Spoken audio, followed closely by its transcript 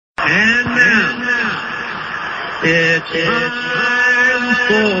And now, it's time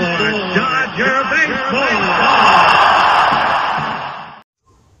for Dodger Baseball.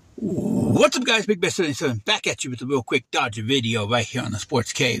 What's up, guys? Big Best 77 back at you with a real quick Dodger video right here on the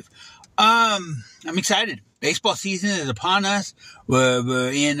Sports Cave. I'm excited. Baseball season is upon us.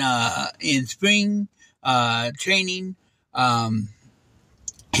 We're in spring training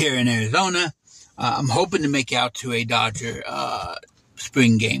here in Arizona. I'm hoping to make it out to a Dodger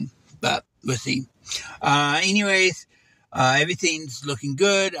spring game, but we'll see. Anyways, everything's looking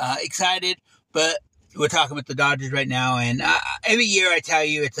good. Excited, but we're talking about the Dodgers right now, and every year I tell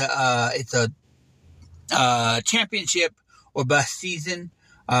you it's a championship or bust season.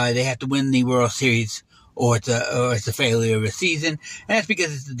 They have to win the World Series, or it's a failure of a season, and that's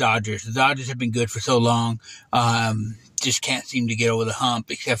because it's the Dodgers. The Dodgers have been good for so long, just can't seem to get over the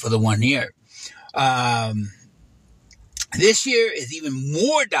hump, except for the 1 year. This year is even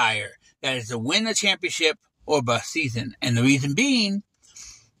more dire. That is to win the championship or bust season, and the reason being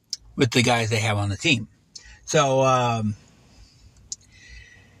with the guys they have on the team. So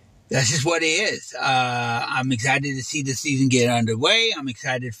that's just what it is. I'm excited to see the season get underway. I'm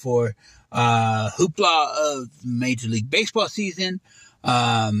excited for hoopla of Major League Baseball season.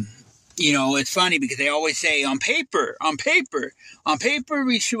 It's funny because they always say on paper,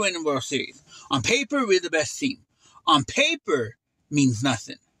 we should win the World Series. On paper, we're the best team. On paper means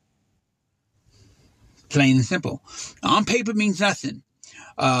nothing. Plain and simple. On paper means nothing.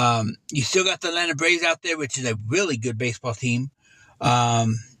 You still got the Atlanta Braves out there, which is a really good baseball team.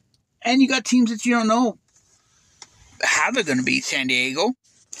 And you got teams that you don't know how they're going to beat. San Diego,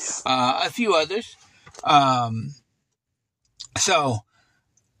 a few others. So,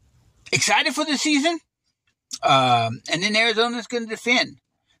 excited for the season. And then Arizona's going to defend.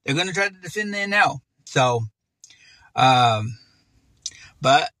 They're going to try to defend the NL. So,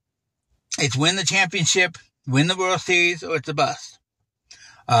 but it's win the championship, win the World Series, or it's a bust.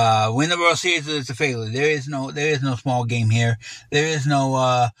 Win the World Series or it's a failure. There is no small game here. There is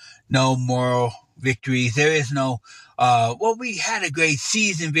no moral victories. There is no, we had a great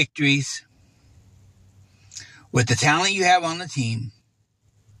season victories. With the talent you have on the team,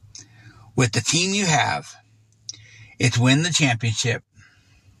 with the team you have, it's win the championship,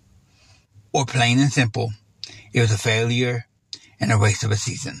 or plain and simple, it was a failure and a waste of a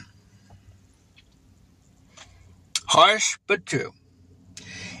season. Harsh, but true.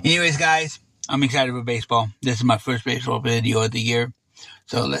 Anyways, guys, I'm excited for baseball. This is my first baseball video of the year.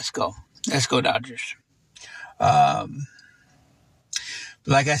 So let's go. Let's go, Dodgers. Like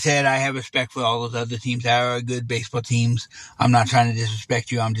I said, I have respect for all those other teams that are good baseball teams. I'm not trying to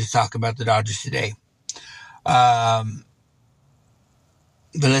disrespect you. I'm just talking about the Dodgers today. But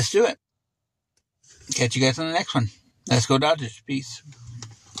let's do it. Catch you guys on the next one. Let's go, Dodgers. Peace.